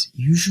courses,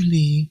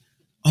 usually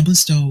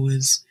almost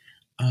always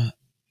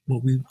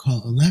what we would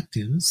call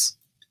electives,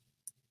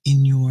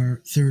 in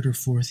your third or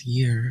fourth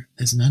year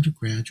as an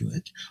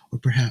undergraduate, or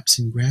perhaps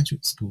in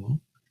graduate school.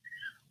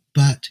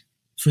 But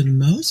for the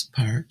most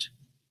part,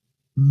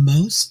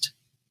 most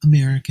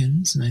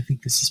Americans, and I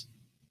think this is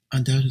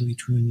undoubtedly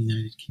true in the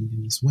United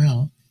Kingdom as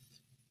well,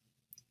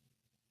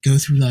 go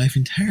through life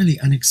entirely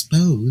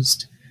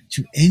unexposed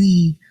to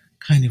any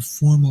kind of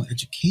formal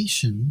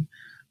education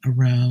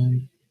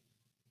around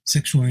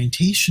sexual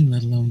orientation,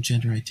 let alone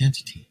gender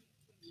identity.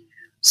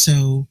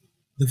 So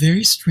the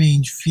very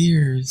strange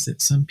fears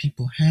that some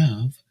people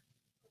have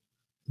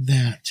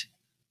that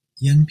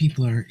young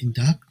people are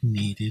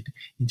indoctrinated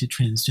into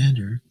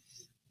transgender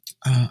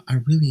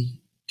are really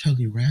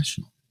totally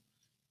irrational.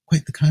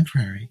 Quite the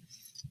contrary.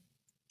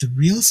 The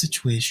real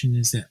situation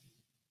is that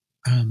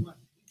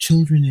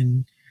children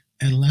and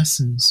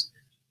adolescents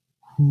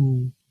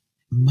who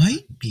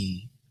might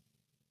be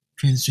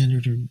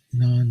transgendered or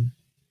non-binary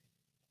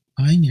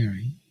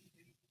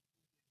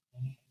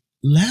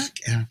lack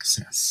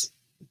access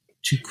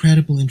to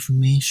credible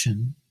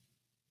information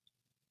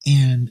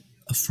and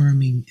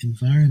affirming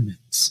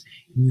environments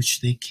in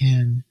which they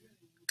can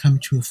come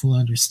to a full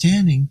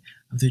understanding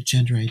of their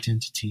gender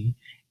identity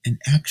and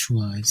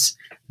actualize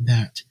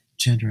that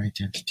gender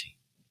identity.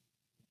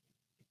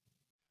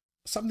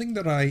 Something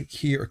that I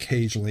hear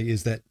occasionally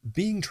is that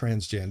being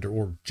transgender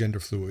or gender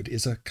fluid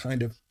is a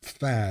kind of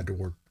fad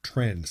or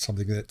trend,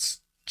 something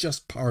that's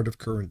just part of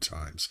current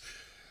times.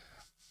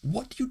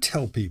 What do you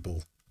tell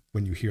people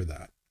when you hear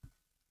that?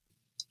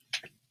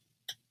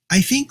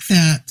 I think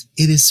that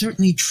it is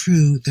certainly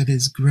true that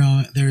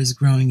there is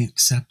growing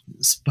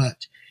acceptance,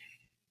 but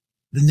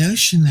the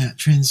notion that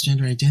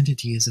transgender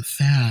identity is a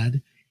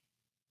fad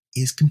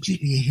is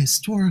completely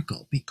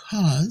ahistorical,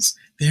 because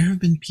there have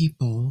been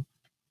people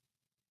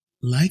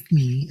like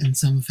me in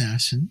some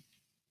fashion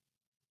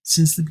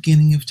since the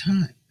beginning of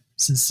time,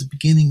 since the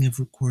beginning of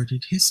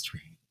recorded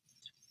history.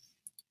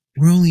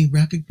 We're only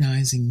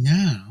recognizing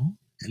now,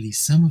 at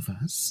least some of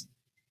us,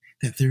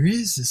 that there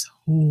is this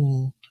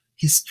whole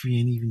history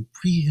and even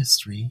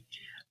prehistory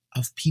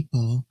of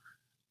people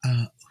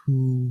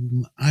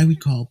whom I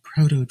would call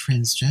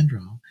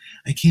proto-transgenderal.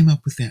 I came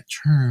up with that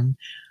term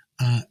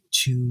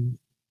to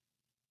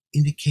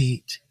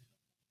indicate,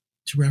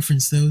 to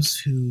reference those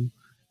who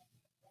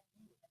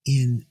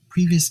in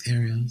previous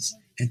eras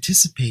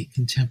anticipate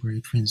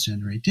contemporary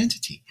transgender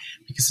identity,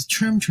 because the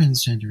term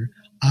transgender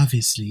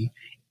obviously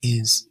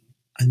is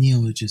a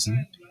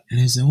neologism and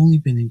has only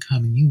been in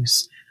common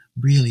use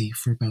really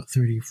for about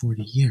 30 or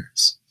 40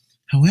 years.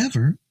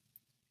 However,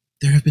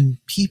 there have been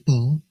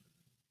people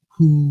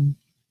who,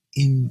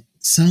 in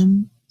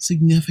some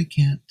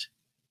significant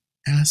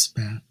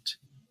aspect,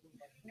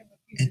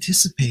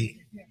 anticipate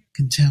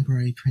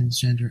contemporary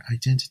transgender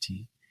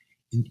identity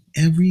in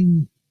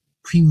every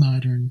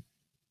pre-modern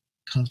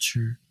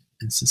culture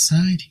and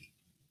society.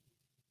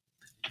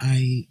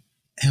 I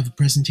have a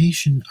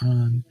presentation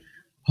on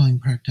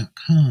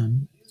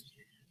PAULINEPARK.com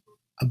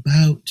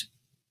about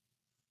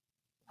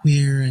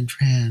queer and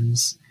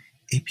trans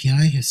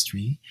API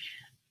history,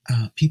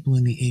 people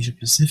in the Asia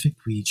Pacific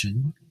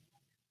region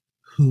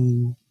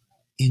who,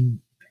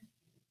 in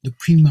the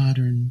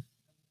pre-modern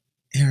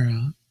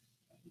era,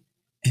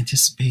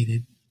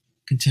 anticipated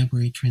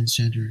contemporary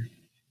transgender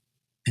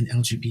and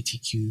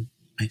LGBTQ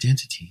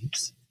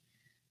identities.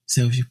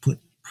 So if you put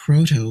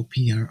proto,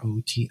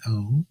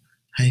 P-R-O-T-O,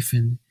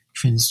 hyphen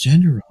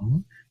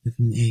transgenderal with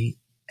an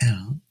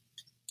A-L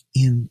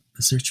in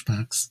the search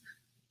box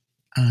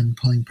on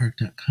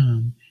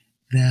PAULINEPARK.com,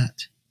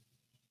 that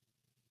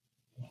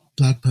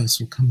blog post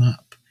will come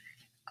up.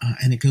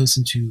 And it goes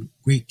into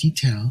great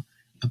detail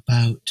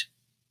about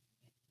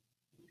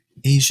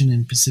Asian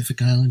and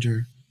Pacific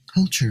Islander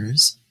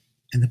cultures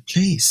and the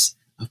place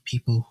of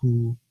people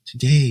who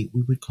today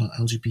we would call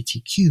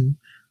LGBTQ,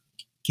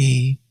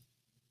 gay,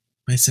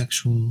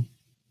 bisexual,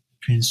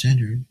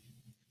 transgendered,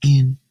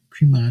 in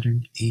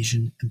pre-modern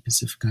Asian and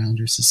Pacific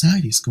Islander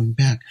societies going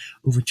back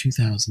over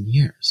 2,000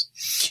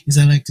 years. As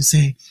I like to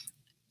say,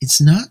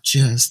 it's not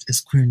just, as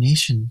Queer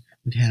Nation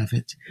would have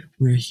it,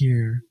 we're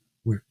here,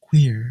 we're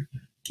queer,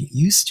 get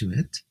used to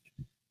it.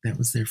 That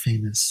was their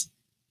famous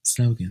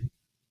slogan.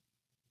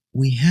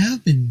 We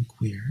have been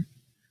queer,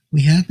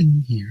 we have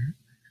been here,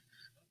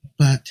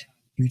 but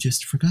you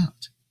just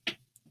forgot.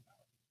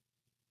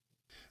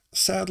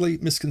 Sadly,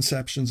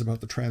 misconceptions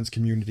about the trans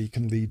community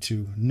can lead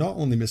to not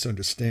only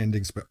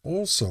misunderstandings, but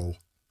also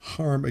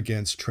harm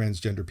against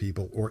transgender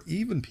people or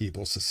even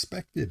people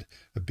suspected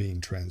of being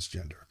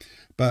transgender.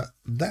 But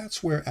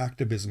that's where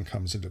activism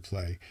comes into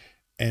play.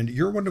 And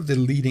you're one of the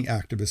leading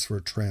activists for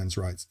trans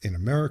rights in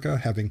America,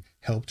 having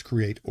helped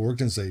create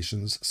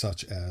organizations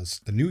such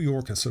as the New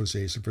York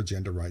Association for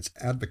Gender Rights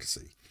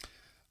Advocacy.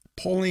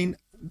 Pauline,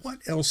 what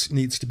else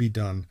needs to be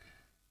done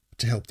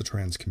to help the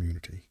trans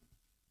community?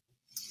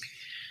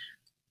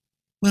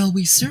 Well,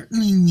 we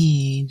certainly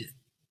need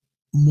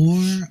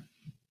more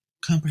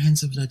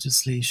comprehensive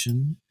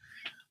legislation,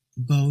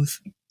 both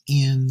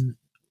in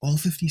all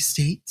 50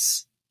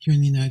 states here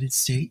in the United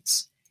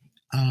States,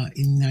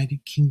 in the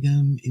United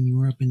Kingdom, in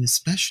Europe, and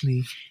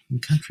especially in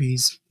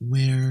countries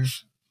where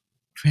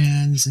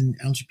trans and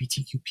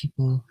LGBTQ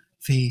people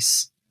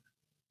face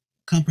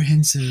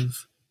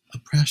comprehensive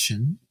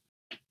oppression,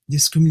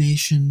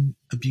 discrimination,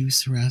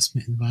 abuse,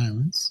 harassment, and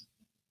violence.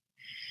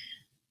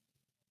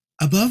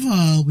 Above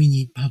all, we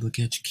need public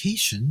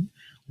education,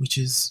 which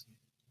is,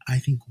 I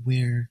think,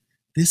 where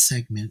this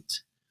segment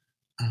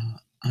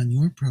on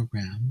your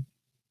program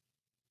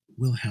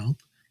will help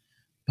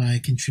by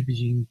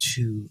contributing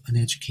to an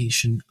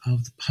education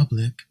of the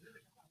public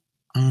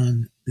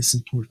on this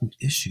important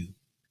issue.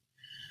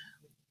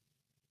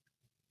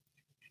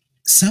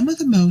 Some of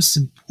the most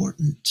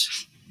important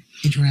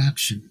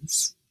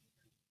interactions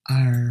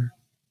are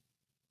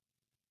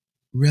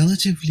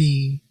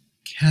relatively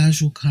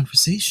casual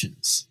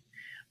conversations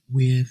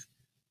with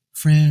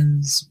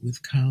friends,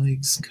 with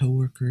colleagues,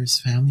 coworkers,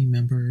 family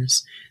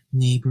members,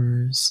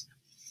 neighbors.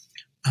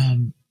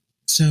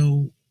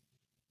 So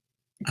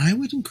I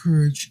would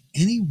encourage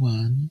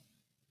anyone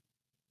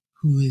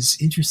who is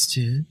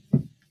interested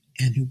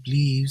and who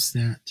believes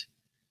that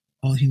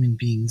all human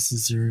beings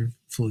deserve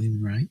full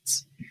human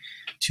rights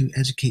to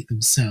educate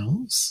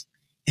themselves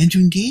and to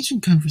engage in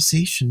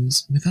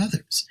conversations with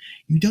others.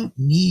 You don't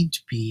need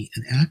to be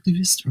an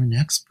activist or an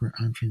expert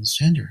on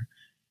transgender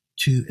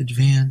to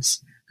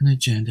advance an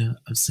agenda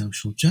of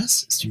social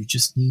justice. You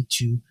just need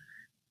to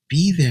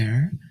be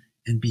there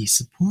and be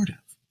supportive.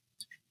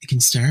 It can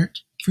start,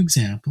 for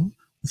example,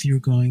 if you're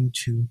going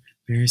to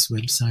various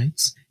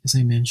websites. As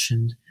I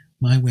mentioned,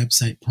 my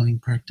website,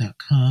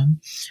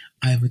 PAULINEPARK.com.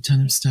 I have a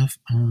ton of stuff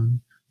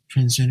on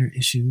transgender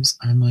issues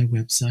on my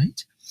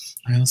website.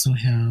 I also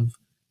have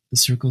the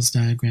circles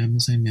diagram,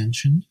 as I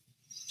mentioned.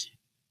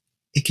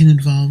 It can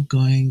involve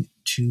going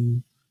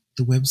to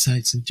the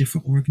websites of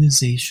different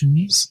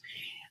organizations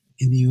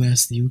in the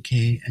US, the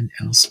UK, and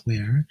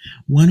elsewhere.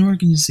 One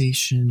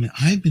organization that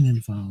I've been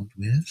involved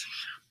with,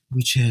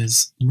 which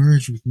has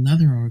merged with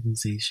another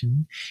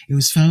organization, it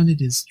was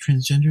founded as the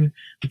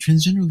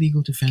Transgender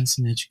Legal Defense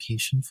and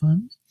Education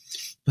Fund,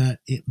 but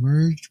it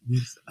merged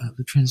with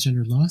the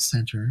Transgender Law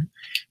Center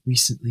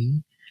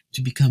recently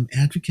to become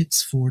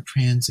Advocates for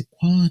Trans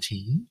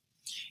Equality,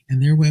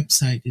 and their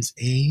website is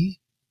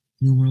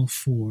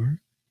a4te.org,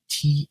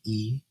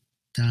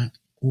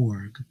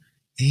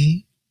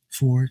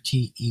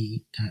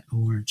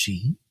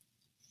 a4te.org.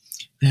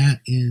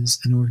 That is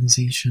an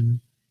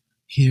organization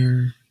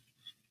here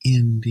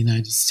in the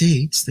United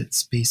States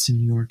that's based in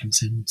New York and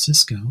San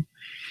Francisco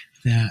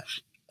that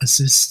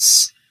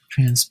assists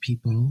trans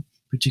people,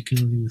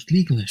 particularly with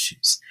legal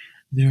issues.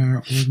 There are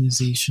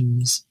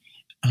organizations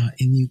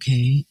in the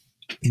UK,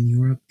 in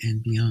Europe,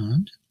 and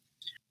beyond.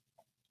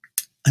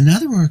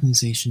 Another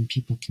organization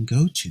people can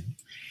go to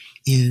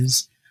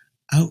is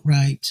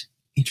Outright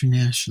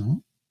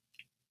International,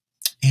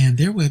 and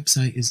their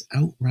website is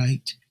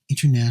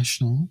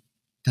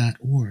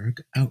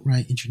outrightinternational.org,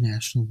 outright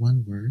international,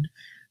 one word,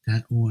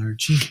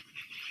 .org.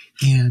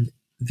 And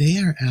they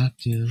are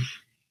active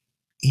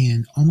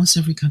in almost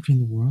every country in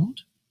the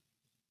world.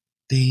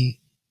 They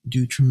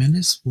do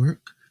tremendous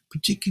work,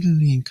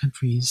 particularly in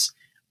countries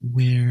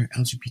where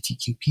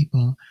LGBTQ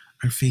people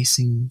are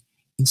facing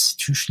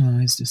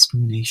institutionalized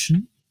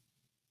discrimination.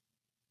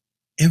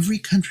 Every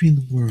country in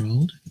the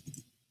world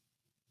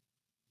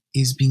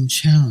is being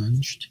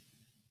challenged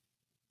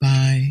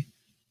by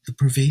the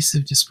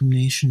pervasive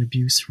discrimination,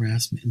 abuse,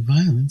 harassment, and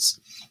violence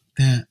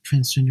that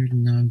transgendered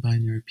and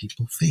non-binary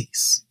people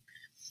face.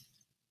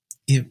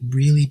 It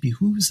really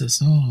behooves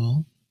us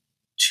all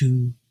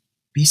to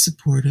be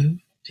supportive,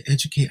 to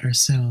educate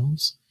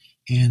ourselves,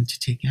 and to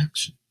take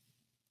action.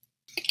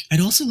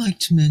 I'd also like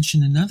to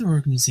mention another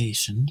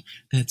organization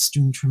that's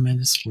doing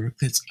tremendous work.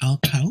 That's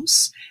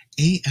ALQAWS,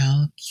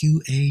 ALQAWS.org.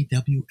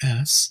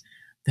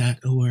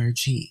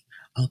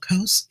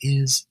 ALQAWS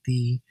is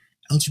the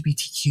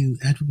LGBTQ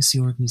advocacy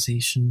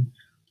organization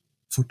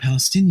for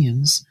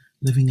Palestinians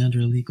living under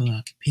illegal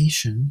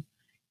occupation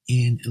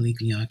in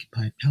illegally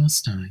occupied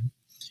Palestine.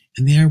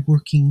 And they are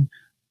working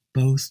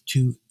both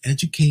to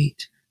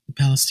educate the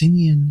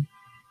Palestinian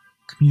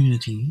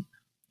community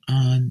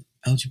on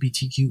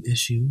LGBTQ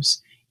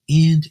issues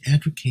and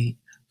advocate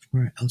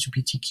for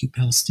LGBTQ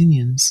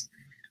Palestinians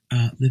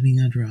living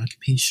under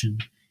occupation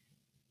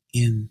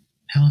in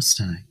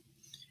Palestine.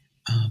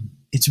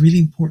 It's really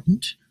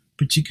important,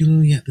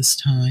 particularly at this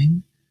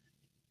time,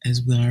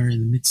 as we are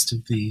in the midst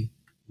of the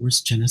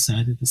worst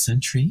genocide of the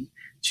century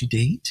to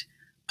date,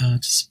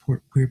 to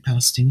support queer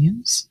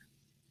Palestinians.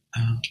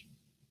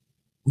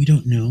 We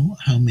don't know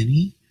how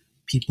many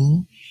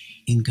people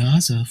in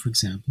Gaza, for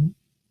example,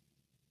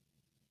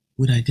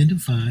 would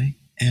identify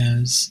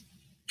as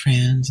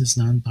trans, as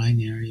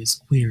non-binary, as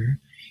queer,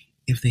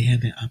 if they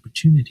had that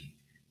opportunity.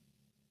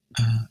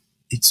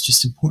 It's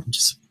just important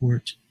to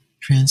support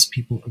trans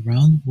people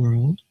around the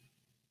world,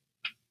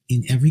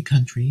 in every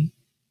country,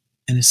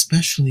 and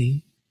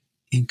especially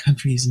in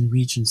countries and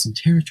regions and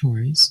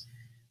territories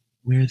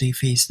where they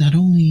face not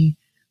only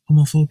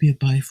homophobia,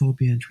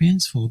 biphobia, and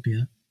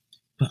transphobia,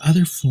 but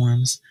other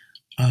forms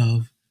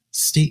of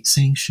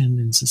state-sanctioned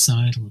and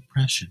societal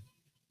oppression.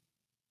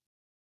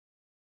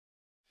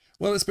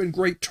 Well, it's been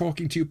great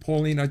talking to you,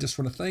 Pauline. I just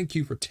want to thank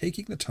you for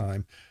taking the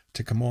time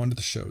to come on to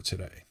the show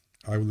today.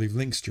 I will leave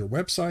links to your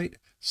website,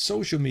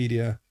 social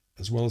media,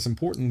 as well as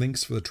important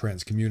links for the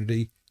trans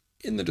community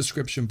in the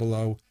description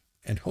below,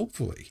 and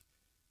hopefully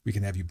we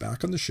can have you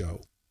back on the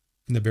show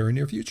in the very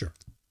near future.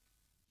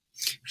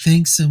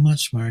 Thanks so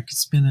much, Mark.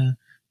 It's been a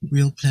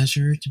real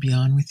pleasure to be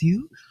on with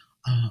you.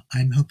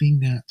 I'm hoping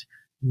that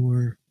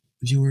your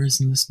viewers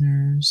and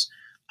listeners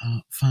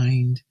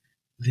find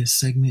this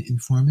segment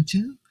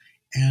informative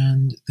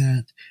and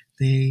that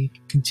they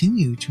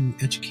continue to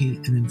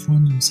educate and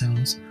inform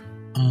themselves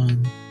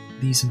on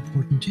these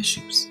important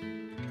issues.